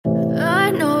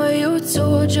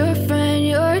told your friend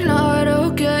you're not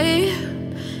okay?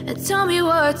 And tell me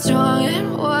what's wrong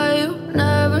and why you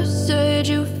never said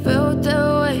you felt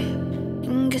that way.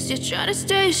 And guess you're trying to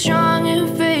stay strong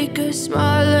and fake a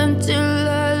smile until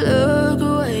I look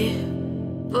away.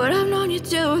 But I've known you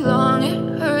too long,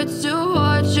 it hurts to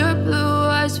watch your blue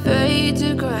eyes fade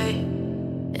to gray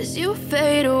as you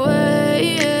fade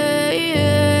away,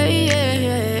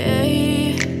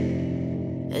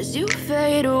 as you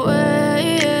fade away.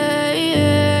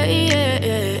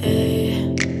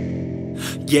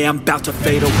 Yeah, I'm about to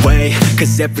fade away,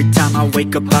 cause every time I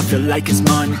wake up I feel like it's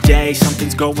Monday.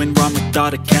 Something's going wrong with all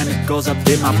the chemicals up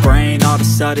in my brain. All of a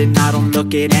sudden I don't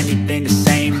look at anything the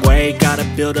same way. Got a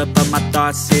buildup of my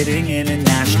thoughts sitting in an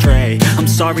ashtray. I'm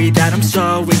sorry that I'm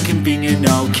so inconvenient,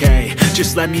 okay?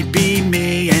 Just let me be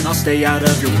me and I'll stay out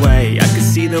of your way. I can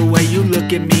see the way you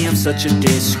look at me, I'm such a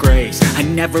disgrace. I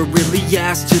never really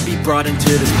asked to be brought into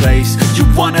this place. You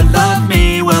wanna love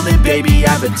me? Well then baby,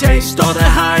 have a taste. All the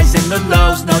highs and the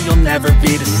lows, no, you'll never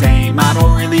be the same. I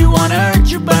don't really wanna hurt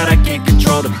you, but I can't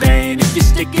control the pain. If you're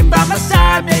sticking by my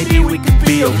side, maybe we could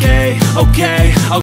be okay, okay.